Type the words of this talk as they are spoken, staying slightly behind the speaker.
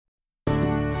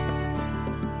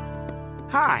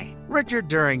Hi, Richard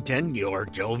Durrington, your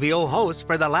jovial host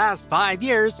for the last 5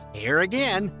 years, here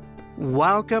again.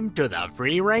 Welcome to the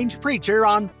Free Range Preacher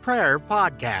on Prayer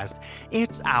podcast.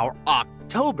 It's our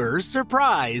October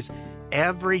surprise.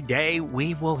 Every day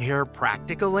we will hear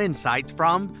practical insights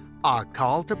from A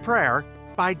Call to Prayer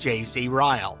by J.C.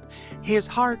 Ryle. His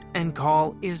heart and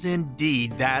call is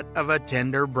indeed that of a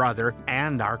tender brother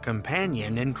and our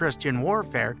companion in Christian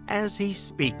warfare as he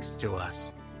speaks to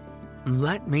us.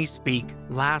 Let me speak,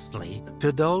 lastly,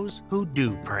 to those who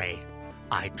do pray.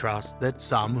 I trust that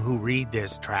some who read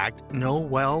this tract know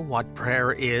well what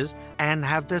prayer is and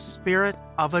have the spirit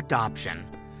of adoption.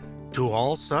 To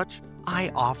all such,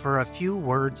 I offer a few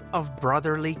words of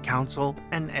brotherly counsel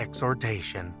and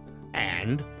exhortation.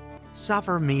 And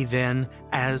suffer me then,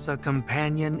 as a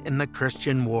companion in the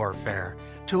Christian warfare,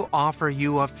 to offer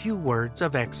you a few words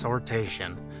of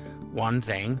exhortation. One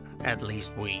thing, at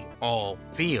least we all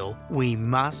feel, we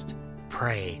must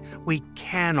pray. We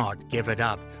cannot give it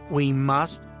up. We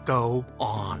must go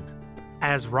on.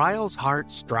 As Ryle's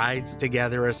heart strides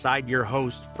together aside your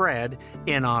host, Fred,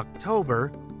 in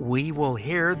October, we will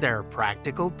hear their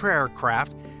practical prayer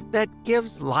craft that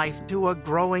gives life to a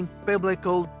growing,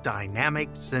 biblical,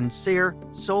 dynamic, sincere,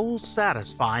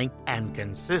 soul-satisfying, and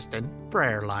consistent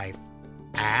prayer life.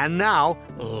 And now,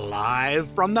 live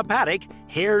from the paddock,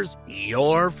 here's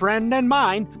your friend and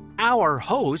mine, our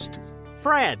host,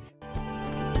 Fred.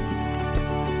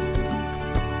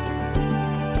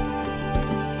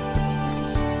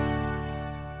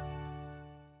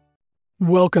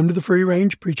 Welcome to the Free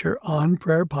Range Preacher on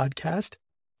Prayer podcast.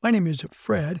 My name is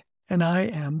Fred, and I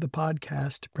am the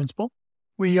podcast principal.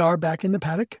 We are back in the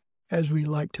paddock, as we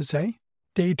like to say.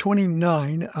 Day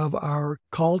 29 of our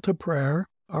Call to Prayer,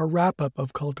 our wrap-up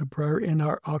of Call to Prayer in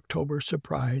our October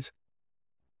surprise.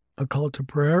 A Call to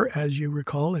Prayer, as you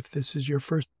recall, if this is your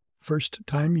first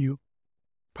time, you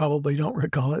probably don't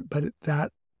recall it, but it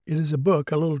is a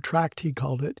book, a little tract he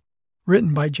called it,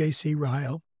 written by J.C.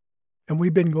 Ryle. And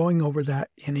we've been going over that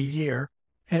in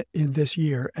this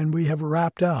year, and we have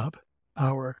wrapped up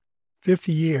our 5th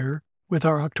year with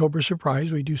our October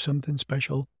surprise. We do something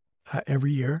special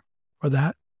every year for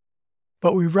that.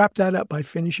 But we've wrapped that up by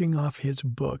finishing off his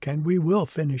book, and we will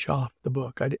finish off the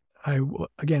book. I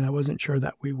wasn't sure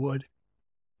that we would.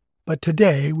 But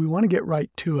today, we want to get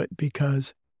right to it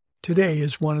because today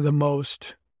is one of the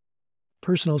most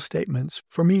personal statements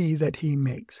for me that he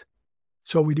makes.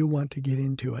 So we do want to get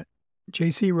into it.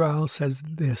 J.C. Ryle says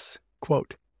this,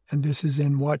 quote, and this is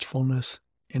in Watchfulness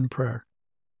in Prayer.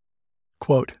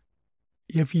 Quote,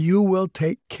 "If you will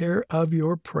take care of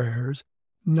your prayers,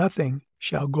 nothing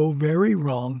shall go very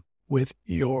wrong with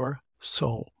your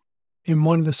soul." In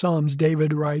one of the Psalms,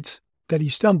 David writes that he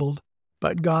stumbled,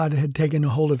 but God had taken a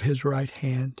hold of his right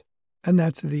hand. And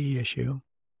that's the issue.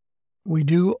 We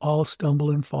do all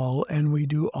stumble and fall, and we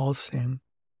do all sin.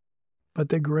 But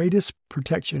the greatest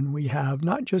protection we have,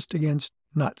 not just against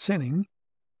not sinning,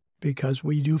 because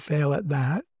we do fail at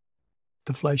that,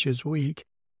 the flesh is weak,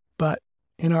 but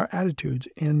in our attitudes,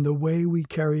 in the way we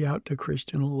carry out the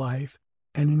Christian life,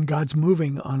 and in God's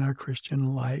moving on our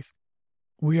Christian life,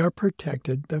 we are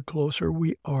protected the closer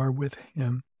we are with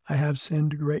Him. I have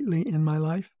sinned greatly in my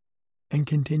life and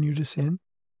continue to sin.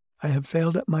 I have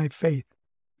failed at my faith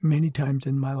many times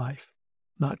in my life,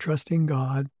 not trusting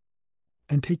God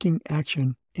and taking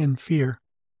action in fear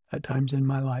at times in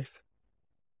my life.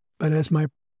 But as my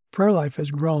prayer life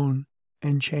has grown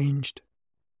and changed,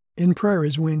 in prayer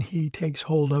is when He takes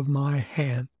hold of my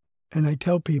hand. And I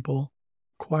tell people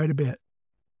quite a bit,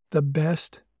 the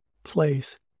best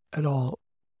place at all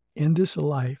in this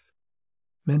life,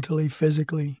 mentally,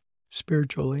 physically,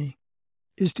 spiritually,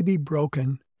 is to be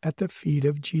broken at the feet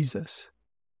of Jesus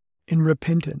in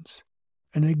repentance,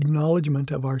 an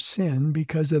acknowledgement of our sin,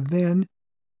 because then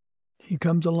He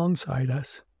comes alongside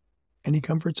us and He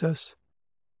comforts us,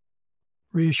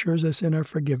 reassures us in our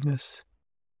forgiveness,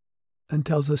 and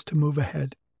tells us to move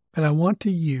ahead. And I want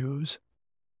to use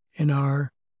in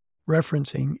our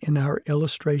referencing, in our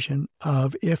illustration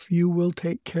of, if you will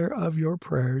take care of your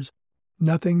prayers,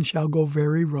 nothing shall go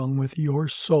very wrong with your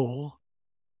soul.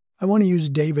 I want to use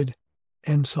David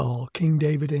and Saul, King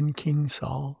David and King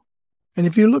Saul. And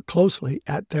if you look closely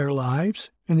at their lives,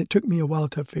 and it took me a while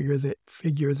to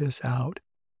figure this out,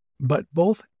 but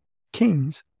both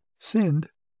kings sinned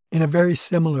in a very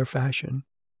similar fashion.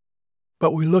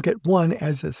 But we look at one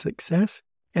as a success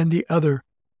and the other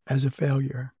as a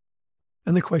failure.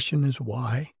 And the question is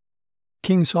why?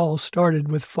 King Saul started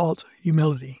with false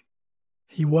humility.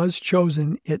 He was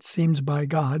chosen, it seems, by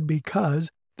God because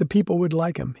the people would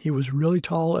like him. He was really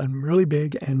tall and really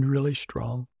big and really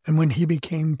strong. And when he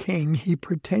became king, he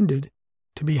pretended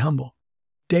to be humble.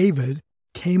 David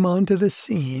came onto the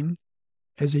scene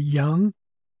as a young,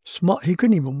 small, he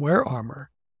couldn't even wear armor.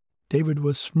 David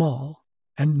was small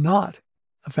and not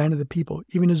a fan of the people.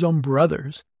 Even his own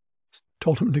brothers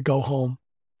told him to go home.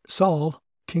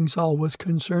 King Saul, was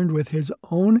concerned with his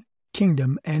own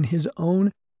kingdom and his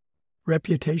own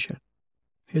reputation,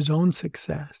 his own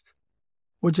success,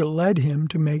 which led him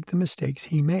to make the mistakes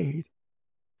he made.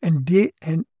 And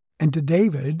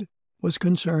David was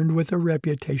concerned with the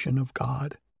reputation of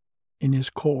God in his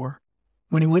core.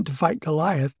 When he went to fight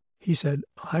Goliath, he said,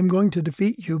 I'm going to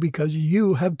defeat you because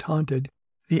you have taunted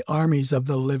the armies of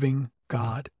the living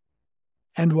God.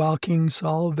 And while King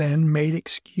Saul then made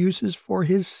excuses for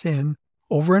his sin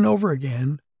over and over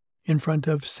again in front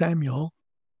of Samuel,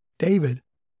 David,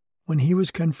 when he was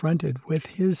confronted with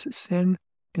his sin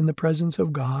in the presence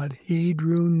of God, he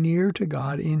drew near to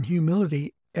God in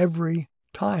humility every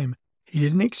time. He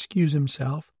didn't excuse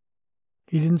himself.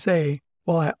 He didn't say,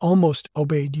 well, I almost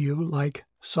obeyed you, like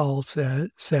Saul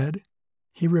said.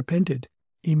 He repented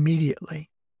immediately.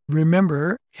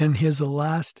 Remember, in his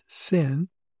last sin,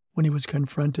 when he was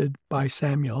confronted by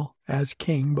Samuel as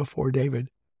king before David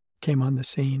came on the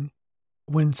scene,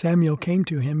 when Samuel came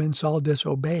to him and Saul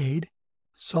disobeyed,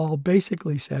 Saul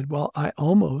basically said, well, I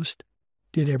almost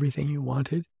did everything you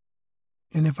wanted.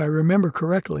 And if I remember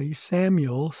correctly,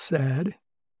 Samuel said,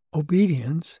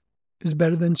 obedience is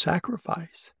better than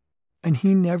sacrifice. And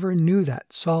he never knew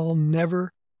that. Saul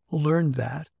never learned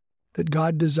that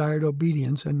God desired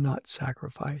obedience and not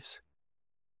sacrifice.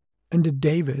 And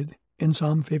David, in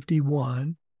Psalm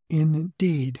 51,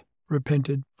 indeed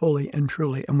repented fully and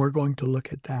truly, and we're going to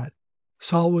look at that.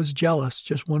 Saul was jealous,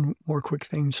 just one more quick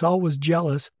thing. Saul was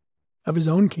jealous of his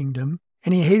own kingdom,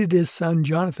 and he hated his son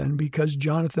Jonathan because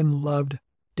Jonathan loved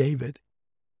David.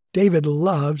 David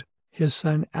loved his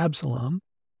son Absalom,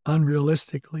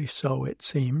 unrealistically so it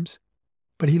seems,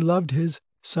 but he loved his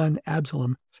son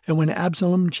Absalom. And when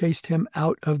Absalom chased him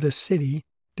out of the city,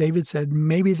 David said,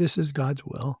 maybe this is God's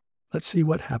will. Let's see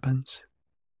what happens.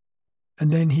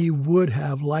 And then he would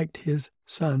have liked his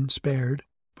son spared,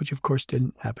 which of course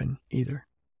didn't happen either.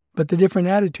 But the different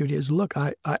attitude is, look,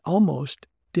 I almost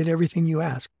did everything you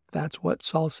asked. That's what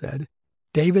Saul said.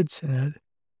 David said,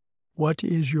 what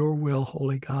is your will,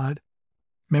 holy God?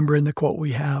 Remember in the quote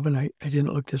we have, and I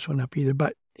didn't look this one up either,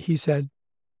 but he said,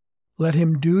 let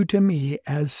him do to me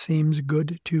as seems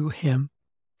good to him.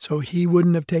 So he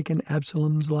wouldn't have taken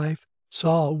Absalom's life.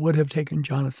 Saul would have taken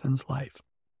Jonathan's life.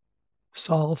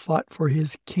 Saul fought for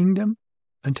his kingdom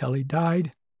until he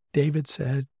died. David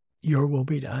said, your will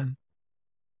be done.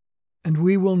 And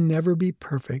we will never be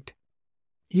perfect.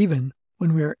 Even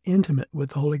when we are intimate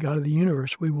with the Holy God of the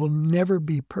universe, we will never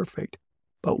be perfect.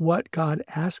 But what God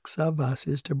asks of us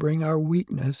is to bring our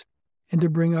weakness and to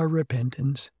bring our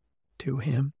repentance to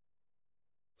him.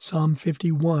 Psalm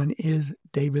 51 is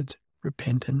David's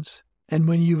repentance. And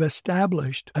when you've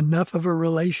established enough of a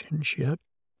relationship,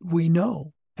 we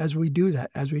know as we do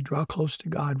that, as we draw close to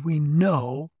God, we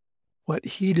know what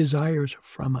he desires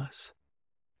from us.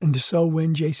 And so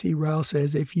when J.C. Ryle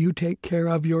says, if you take care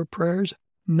of your prayers,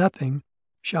 nothing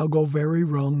shall go very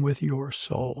wrong with your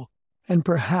soul. And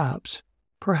perhaps,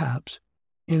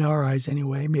 in our eyes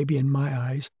anyway, maybe in my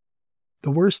eyes,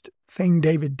 the worst thing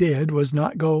David did was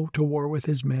not go to war with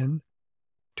his men,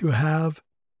 to have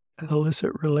an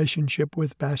illicit relationship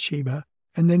with Bathsheba,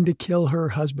 and then to kill her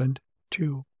husband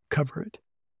to cover it.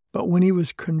 But when he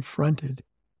was confronted,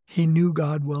 he knew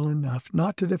God well enough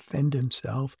not to defend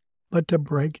himself, but to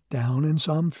break down. And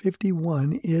Psalm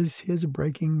 51 is his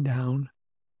breaking down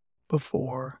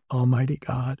before Almighty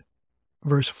God.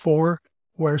 Verse 4,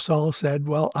 where Saul said,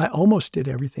 well, I almost did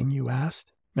everything you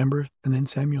asked. Remember? And then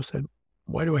Samuel said,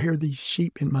 why do I hear these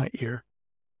sheep in my ear?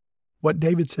 What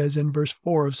David says in verse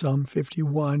 4 of Psalm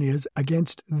 51 is,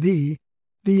 against thee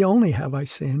only have I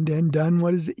sinned, and done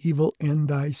what is evil in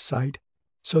thy sight,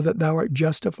 so that thou art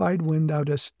justified when thou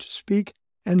dost speak,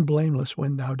 and blameless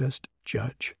when thou dost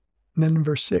judge. And then in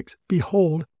verse 6,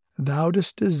 behold, thou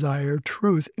dost desire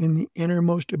truth in the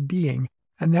innermost being.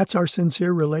 And that's our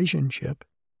sincere relationship.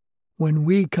 When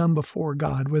we come before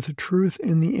God with truth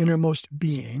in the innermost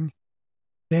being,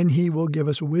 then he will give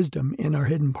us wisdom in our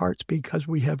hidden parts because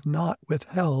we have not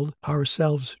withheld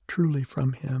ourselves truly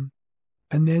from him.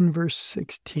 And then verse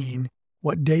 16,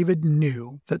 what David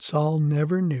knew that Saul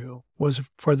never knew was,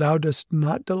 for thou dost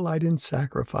not delight in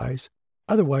sacrifice,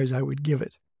 otherwise I would give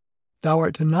it. Thou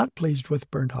art not pleased with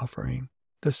burnt offering.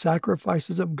 The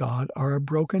sacrifices of God are a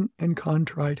broken and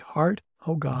contrite heart.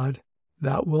 O God,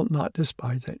 thou wilt not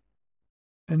despise it.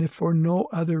 And if for no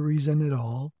other reason at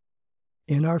all,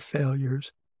 in our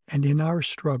failures And in our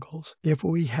struggles, if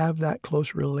we have that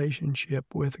close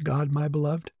relationship with God, my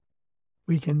beloved,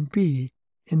 we can be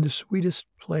in the sweetest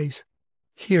place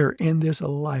here in this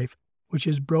life, which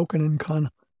is broken and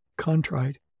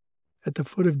contrite, at the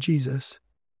foot of Jesus,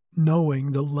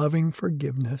 knowing the loving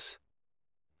forgiveness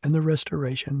and the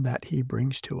restoration that he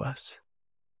brings to us.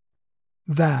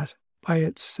 That by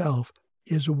itself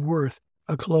is worth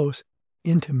a close,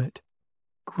 intimate,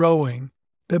 growing,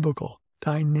 biblical,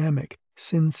 dynamic,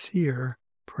 sincere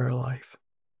prayer life.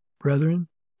 Brethren,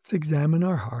 let's examine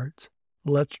our hearts.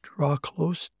 Let's draw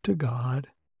close to God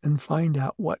and find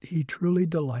out what he truly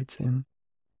delights in,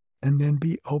 and then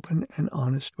be open and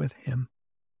honest with him.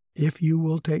 If you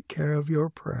will take care of your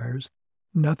prayers,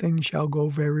 nothing shall go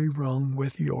very wrong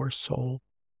with your soul.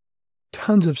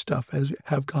 Tons of stuff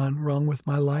have gone wrong with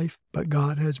my life, but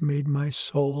God has made my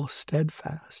soul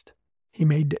steadfast. He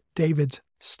made David's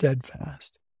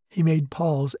steadfast. He made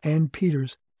Paul's and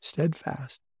Peter's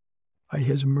steadfast by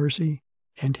his mercy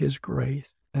and his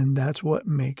grace, and that's what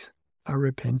makes our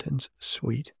repentance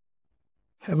sweet.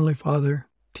 Heavenly Father,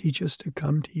 teach us to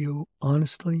come to you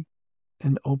honestly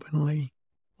and openly,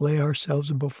 lay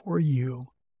ourselves before you,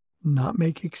 not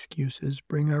make excuses,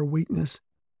 bring our weakness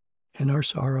and our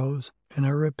sorrows and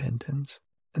our repentance,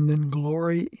 and then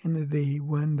glory in thee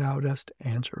when thou dost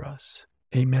answer us.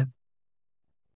 Amen.